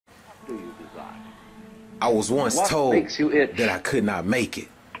I was once told that I could not make it,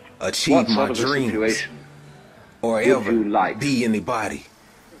 achieve my dreams, or ever be anybody.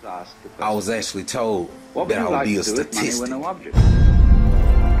 I was actually told that I would be a statistic.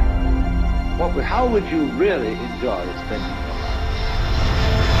 How would you really enjoy spending your life?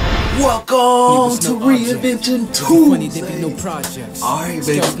 Welcome to Reinvention Tuesdays. Alright,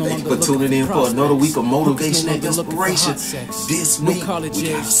 baby, thanks for tuning in for another week of motivation and inspiration. This week, we got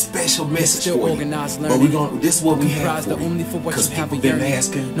a special message for you. But this is what we have for you. Because people have been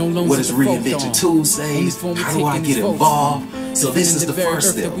asking, what is Reinvention Tuesdays? How do I get involved? So this is the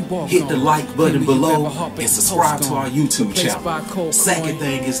first step. Hit the like button below and subscribe to our YouTube channel. Second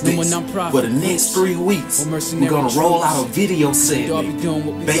thing is this. For the next 3 weeks, we're going to roll out a video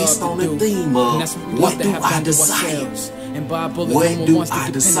segment based on the theme of what do I desire? What do I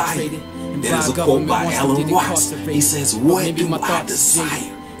desire? That is a quote by Alan Watts. He says, what do I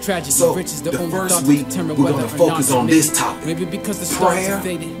desire? So, the first week, we're going to focus on this topic. Prayer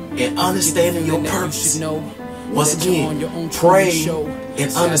and understanding your purpose. Once again, pray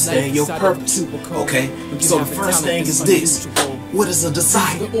and understand your purpose. Okay? So the first thing is this. What is a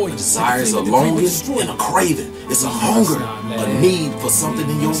desire? A desire is a longing and a craving. It's a hunger, a need for something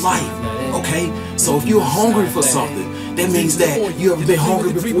in your life. Okay? So if you're hungry for something, that means that you ever been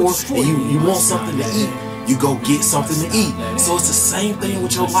hungry before and you want something to eat. You go get something to eat. So it's the same thing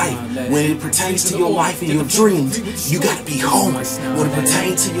with your life. When it pertains to your life and your dreams, you got to be hungry. When it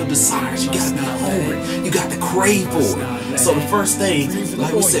pertains to your desires, you got to be hungry. You got to crave for it. So the first thing,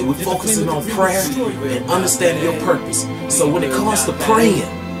 like we said, we're focusing on prayer and understanding your purpose. So when it comes to praying,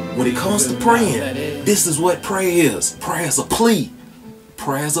 this is what prayer is. Prayer is a plea.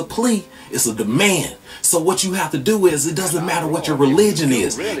 Prayer is a plea. It's a demand. So what you have to do is, it doesn't matter what your religion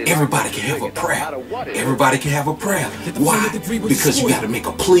is. Everybody can have a prayer. Everybody can have a prayer. Why? Because you got to make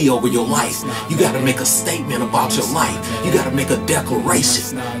a plea over your life. You got to make a statement about your life. You got to make a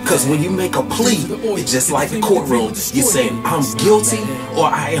declaration. Because when you make a plea, it's just like a courtroom. You're saying, I'm guilty or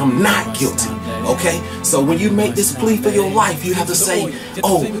I am not guilty. Okay? So when you make this plea for your life, you have to say,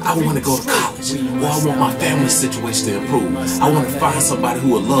 oh, I want to go to college. Or I want my family situation to improve. I want to find somebody who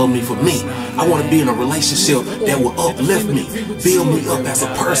will love me for me. I want to be in a relationship that will uplift me, build me up as a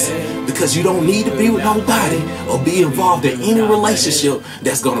person. Because you don't need to be with nobody or be involved in any relationship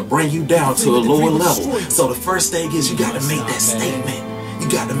that's going to bring you down to a lower level. So the first thing is, you got to make that statement. You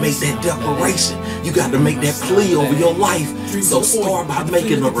got to make that declaration. You got to make that plea over your life. So start by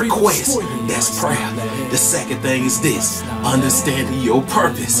making a request. That's prayer. The second thing is this. Understanding your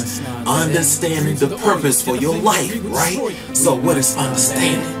purpose. Understanding the purpose for your life, right? So what is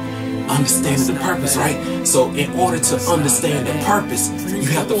understanding? Understanding the purpose, right? So in order to understand the purpose, you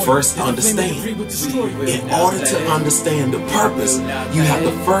have to first understand. In order to understand the purpose, you have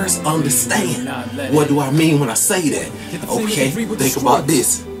to first understand. What do I mean when I say that? Okay, think about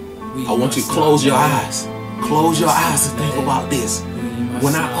this. I want you to close your eyes. Close your eyes and think about this.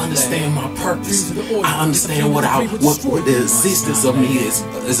 When I understand my purpose, I understand what the existence of me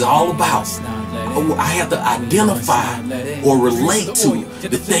is all about. I have to identify or relate to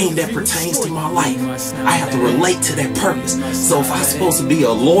the thing that pertains to my life. I have to relate to that purpose. So if I'm supposed to be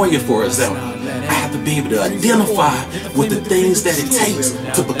a lawyer, for example, I have to be able to identify with the things that it takes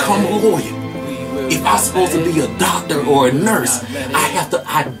to become a lawyer. If I'm supposed to be a doctor or a nurse, I have to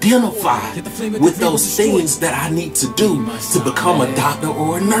identify with those things that I need to do to become a doctor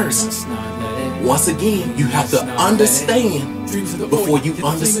or a nurse. Once again, you have to understand before you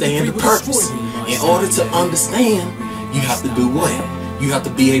understand the purpose. In order to understand, you have to do what? You have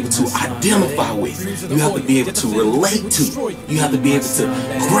to be able to identify with. You have to be able to relate to. You have to be able to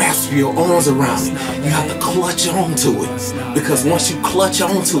grasp your arms around it. You have to clutch onto it. Because once you clutch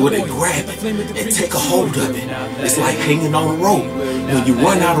onto it and grab it and take a hold of it, it's like hanging on a rope. When you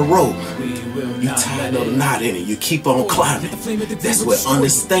run out of rope, you tie another knot in it. You keep on climbing. That's what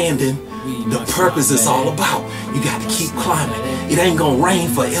understanding the purpose is all about. You got to keep climbing. It ain't going to rain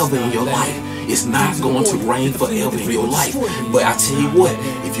forever in your life. It's not going to rain forever in your life. But I tell you what,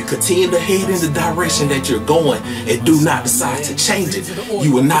 if you continue to head in the direction that you're going and do not decide to change it,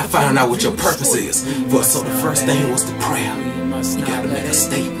 you will not find out what your purpose is. But so the first thing was the prayer. You got to make a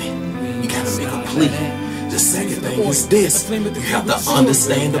statement. You got to make a plea. The second thing is this. You have to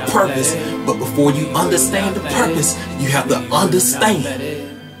understand the purpose. But before you understand the purpose, you have to understand.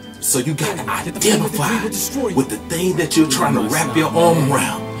 So you got to identify with the thing that you're trying to wrap your arm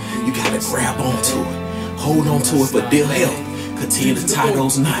around. You got to grab onto it. Hold on to it for dear health. Continue to tie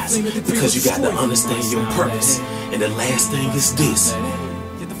those knots because you got to understand your purpose. And the last thing is this.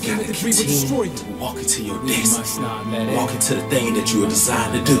 You got to continue to walk into your destiny. Walk into the thing that you are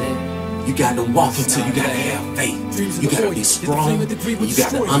designed to do. You got to walk into, you got to have faith. You got to be strong. You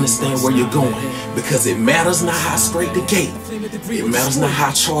got to understand where you're going. Because it matters not how straight the gate. It matters not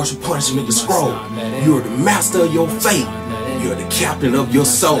how charged with punishment the scroll. You're the master of your fate. You're the captain of your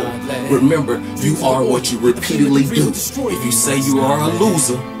soul. Remember, you are what you repeatedly do. If you say you are a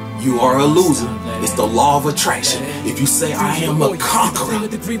loser, you are a loser. It's the law of attraction. If you say, I am a conqueror,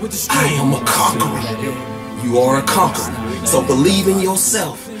 I am a conqueror. You are a conqueror. So believe in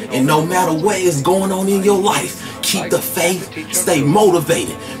yourself. And no matter what is going on in your life, keep the faith, stay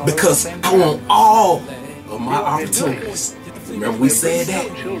motivated. Because I want all of my opportunities. Remember we said that?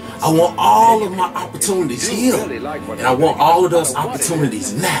 I want all of my opportunities here. And I want all of those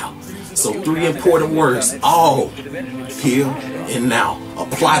opportunities now. So 3 important words, all, here and now.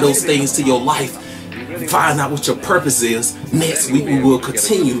 Apply those things to your life. Find out what your purpose is. Next week we will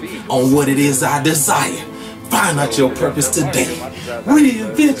continue on what it is I desire. Find out your purpose today.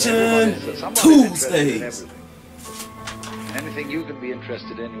 Reinvention Tuesdays. Anything you can be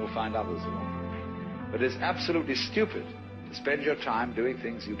interested in, you'll find others in. But it's absolutely stupid to spend your time doing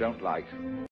things you don't like.